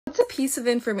What's a piece of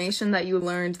information that you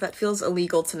learned that feels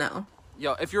illegal to know?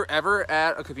 Yo, if you're ever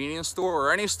at a convenience store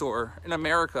or any store in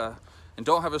America and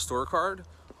don't have a store card,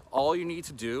 all you need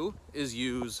to do is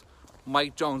use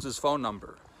Mike Jones's phone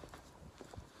number.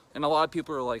 And a lot of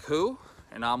people are like, who?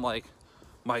 And I'm like,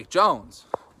 Mike Jones.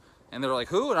 And they're like,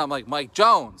 who? And I'm like, Mike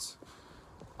Jones.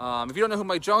 If you don't know who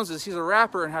Mike Jones is, he's a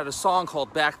rapper and had a song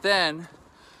called Back Then.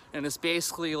 And it's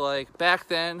basically like, back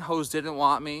then, hoes didn't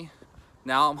want me.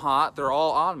 Now I'm hot, they're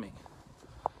all on me.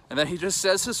 And then he just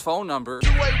says his phone number.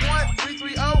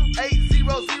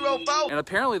 281-330-8004. And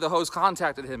apparently the hoes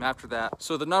contacted him after that.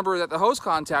 So the number that the hoes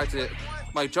contacted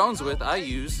Mike Jones with, I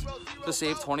use to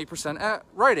save 20% at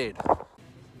Rite Aid.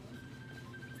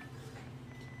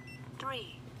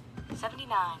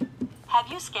 379. Have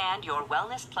you scanned your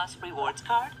Wellness Plus rewards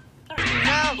card?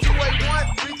 Now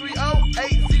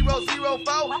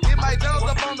 281-330-8004. Get Mike Jones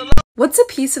up on the low. What's a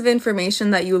piece of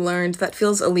information that you learned that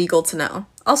feels illegal to know?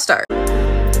 I'll start.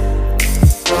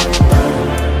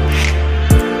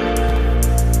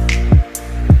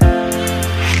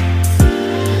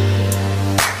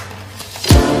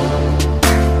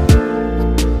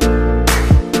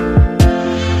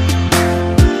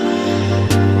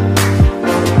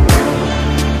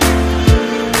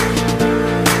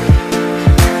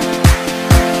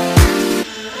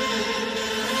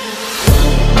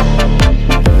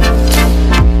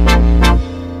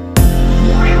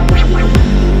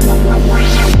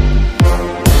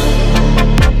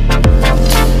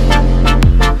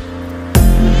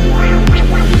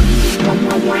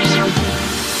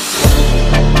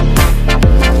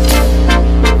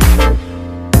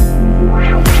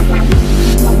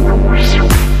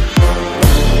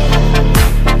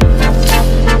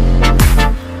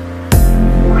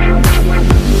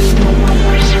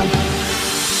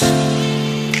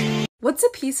 What's a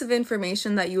piece of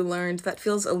information that you learned that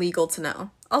feels illegal to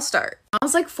know? I'll start. When I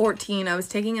was like 14, I was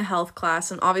taking a health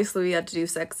class and obviously we had to do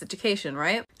sex education,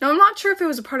 right? Now I'm not sure if it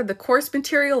was a part of the course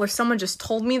material or someone just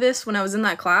told me this when I was in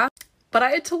that class, but I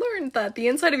had to learn that the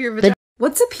inside of your vagina.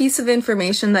 What's a piece of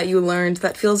information that you learned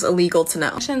that feels illegal to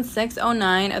know? Section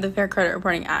 609 of the Fair Credit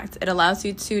Reporting Act. It allows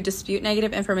you to dispute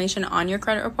negative information on your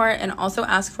credit report and also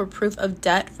ask for proof of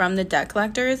debt from the debt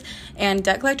collectors. And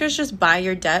debt collectors just buy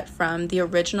your debt from the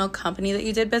original company that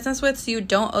you did business with, so you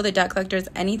don't owe the debt collectors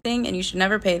anything and you should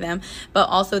never pay them. But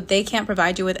also they can't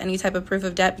provide you with any type of proof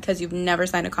of debt because you've never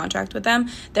signed a contract with them.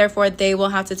 Therefore, they will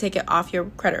have to take it off your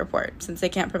credit report since they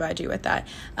can't provide you with that.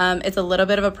 It's a little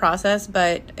bit of a process,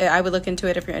 but I would look into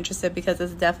it if you're interested because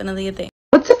it's definitely a thing.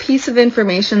 What's a piece of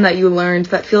information that you learned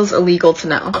that feels illegal to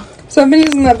know? So I've been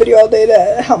using that video all day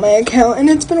to help my account and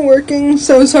it's been working,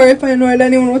 so sorry if I annoyed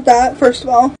anyone with that, first of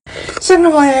all. Second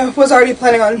of all, I was already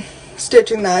planning on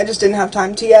stitching that, I just didn't have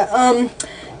time to yet.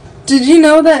 Did you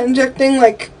know that injecting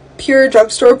like pure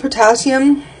drugstore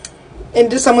potassium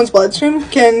into someone's bloodstream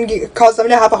can cause them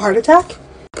to have a heart attack?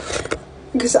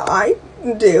 Because I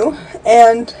do,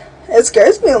 and it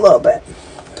scares me a little bit.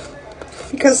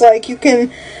 Because like you can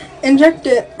inject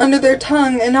it under their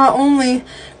tongue and not only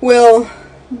will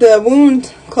the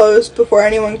wound close before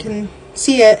anyone can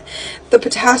see it, the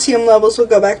potassium levels will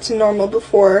go back to normal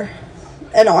before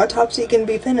an autopsy can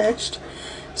be finished.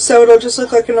 So it'll just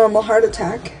look like a normal heart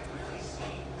attack.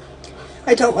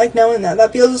 I don't like knowing that.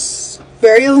 That feels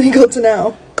very illegal to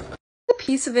know. A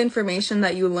piece of information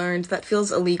that you learned that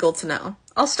feels illegal to know.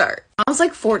 I'll start. When I was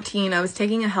like 14, I was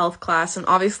taking a health class and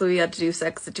obviously we had to do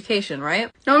sex education, right?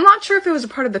 Now I'm not sure if it was a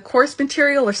part of the course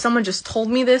material or someone just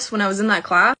told me this when I was in that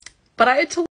class, but I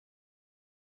had to